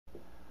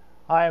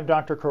Hi, I'm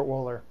Dr. Kurt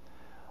Wohler.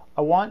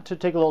 I want to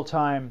take a little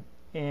time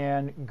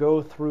and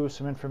go through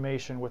some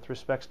information with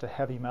respects to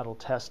heavy metal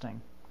testing.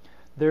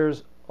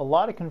 There's a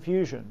lot of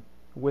confusion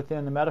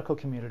within the medical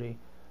community,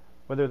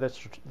 whether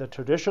that's the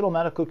traditional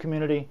medical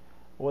community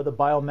or the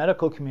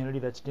biomedical community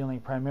that's dealing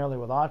primarily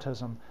with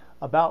autism,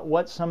 about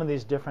what some of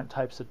these different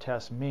types of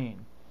tests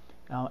mean,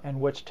 and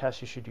which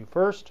tests you should do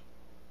first,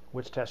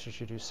 which tests you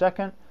should do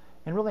second,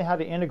 and really how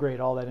to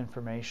integrate all that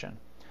information.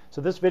 So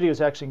this video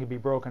is actually going to be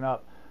broken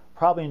up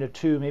probably into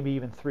 2, maybe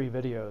even 3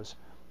 videos,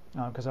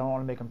 because I don't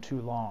want to make them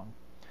too long.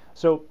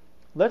 So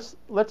let's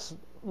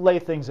lay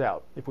things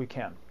out if we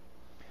can.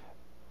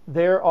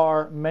 There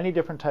are many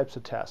different types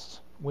of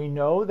tests. We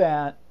know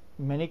that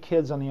many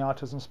kids on the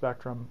autism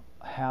spectrum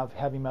have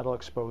heavy metal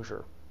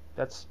exposure.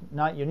 That's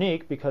not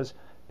unique because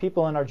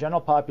people in our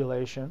general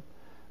population,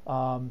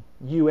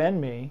 you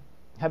and me,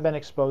 have been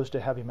exposed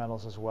to heavy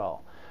metals as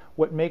well.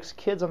 What makes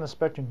kids on the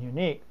spectrum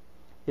unique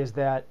is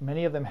that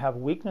many of them have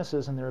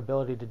weaknesses in their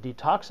ability to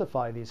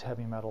detoxify these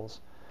heavy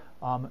metals,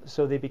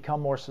 so they become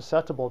more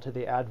susceptible to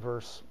the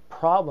adverse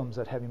problems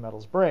that heavy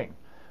metals bring.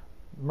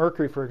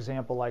 Mercury, for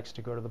example, likes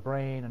to go to the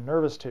brain and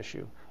nervous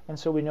tissue, and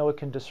so we know it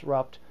can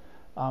disrupt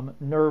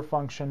nerve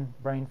function,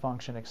 brain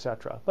function,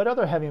 etc. But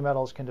other heavy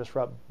metals can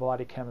disrupt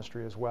body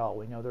chemistry as well.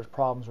 We know there's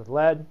problems with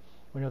lead,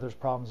 we know there's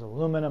problems with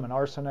aluminum and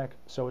arsenic,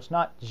 so it's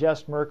not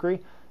just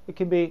mercury, it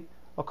can be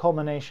a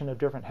culmination of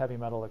different heavy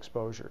metal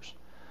exposures.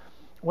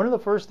 One of the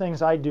first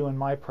things I do in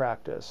my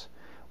practice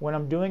when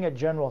I'm doing a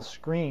general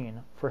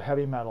screen for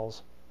heavy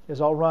metals is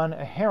I'll run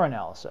a hair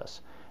analysis.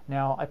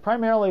 Now, I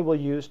primarily will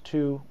use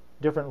 2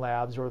 different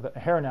labs, or the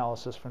hair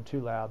analysis from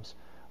 2 labs,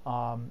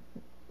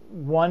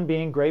 one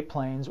being Great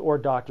Plains or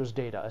doctor's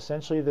data.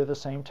 Essentially, they're the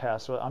same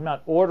test, so I'm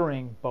not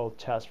ordering both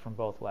tests from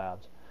both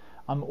labs.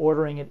 I'm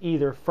ordering it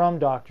either from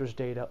doctor's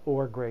data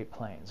or Great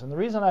Plains. And the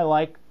reason I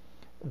like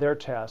their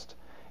test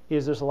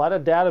is there's a lot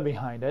of data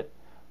behind it,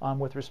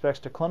 with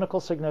respects to clinical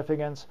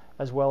significance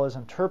as well as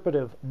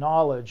interpretive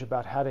knowledge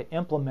about how to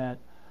implement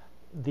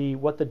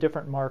what the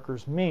different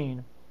markers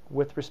mean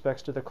with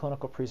respects to the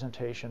clinical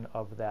presentation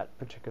of that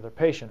particular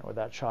patient or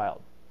that child.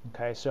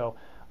 Okay, so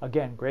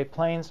again, Great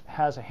Plains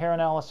has a hair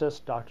analysis,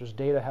 doctor's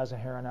data has a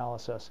hair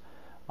analysis,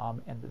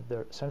 and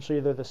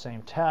they're the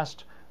same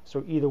test,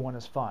 so either one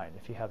is fine.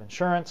 If you have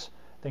insurance,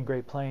 then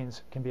Great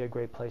Plains can be a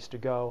great place to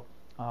go.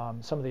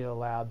 Some of the other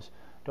labs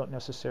don't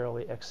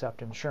necessarily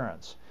accept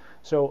insurance.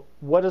 So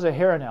what is a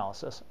hair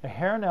analysis? A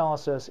hair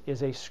analysis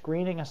is a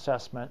screening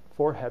assessment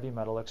for heavy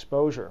metal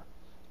exposure.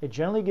 It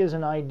generally gives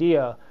an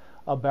idea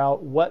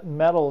about what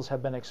metals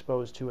have been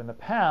exposed to in the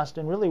past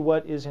and really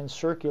what is in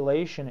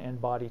circulation in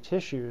body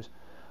tissues,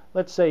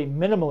 let's say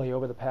minimally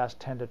over the past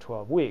 10 to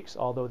 12 weeks,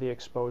 although the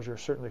exposure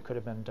certainly could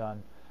have been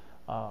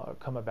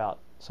come about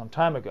some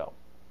time ago.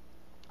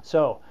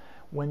 So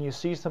when you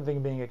see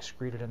something being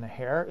excreted in the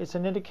hair, it's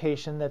an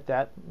indication that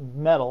that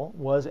metal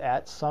was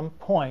at some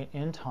point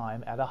in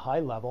time at a high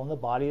level and the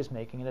body is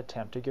making an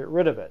attempt to get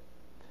rid of it.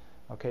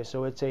 Okay,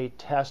 so it's a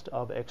test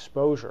of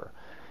exposure.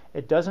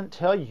 It doesn't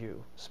tell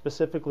you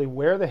specifically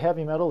where the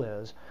heavy metal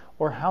is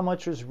or how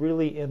much is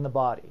really in the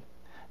body.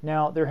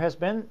 Now, there has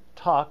been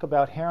talk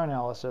about hair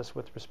analysis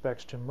with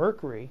respects to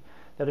mercury,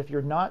 that if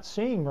you're not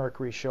seeing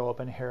mercury show up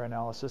in hair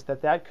analysis,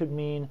 that could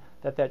mean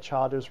that that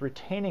child is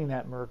retaining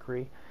that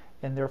mercury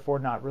and therefore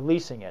not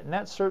releasing it. And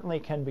that certainly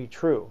can be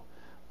true.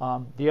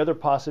 The other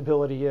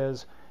possibility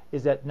is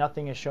that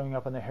nothing is showing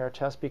up in the hair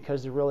test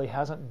because there really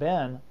hasn't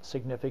been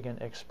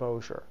significant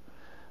exposure.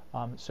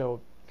 So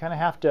you kind of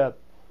have to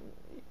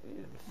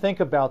think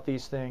about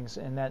these things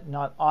and that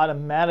not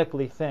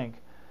automatically think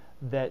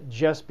that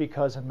just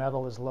because a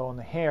metal is low in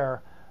the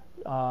hair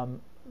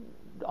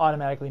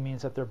automatically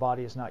means that their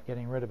body is not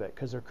getting rid of it,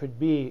 because there could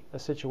be a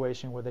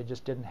situation where they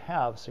just didn't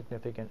have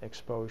significant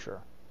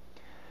exposure.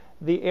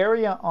 The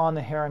area on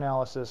the hair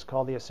analysis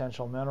called the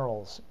essential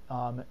minerals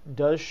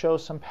does show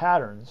some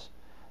patterns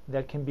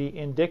that can be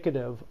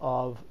indicative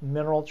of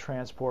mineral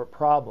transport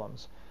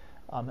problems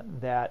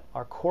that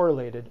are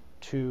correlated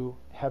to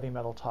heavy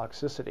metal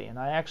toxicity. And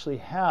I actually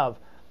have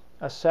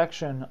a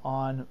section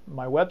on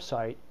my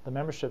website, the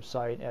membership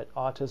site at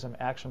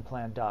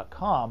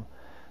autismactionplan.com,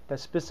 that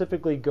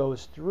specifically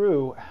goes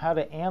through how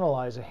to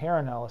analyze a hair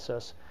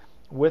analysis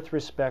with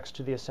respects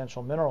to the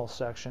essential minerals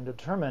section to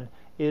determine,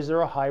 is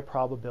there a high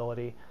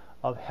probability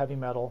of heavy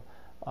metal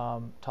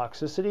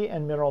toxicity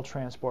and mineral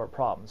transport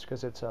problems,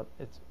 because it's an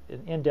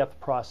in-depth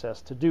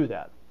process to do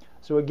that.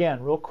 So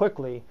again, real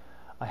quickly,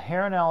 a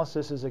hair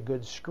analysis is a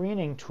good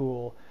screening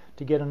tool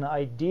to get an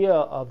idea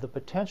of the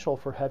potential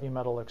for heavy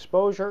metal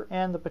exposure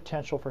and the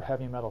potential for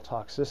heavy metal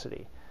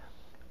toxicity.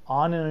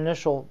 On an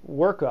initial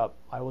workup,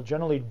 I will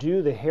generally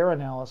do the hair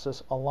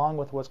analysis along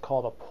with what's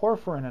called a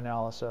porphyrin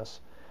analysis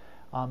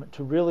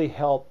to really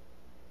help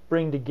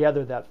bring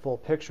together that full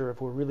picture if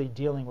we're really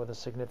dealing with a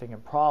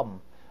significant problem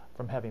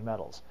from heavy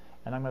metals.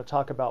 And I'm going to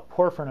talk about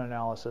porphyrin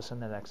analysis in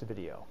the next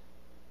video.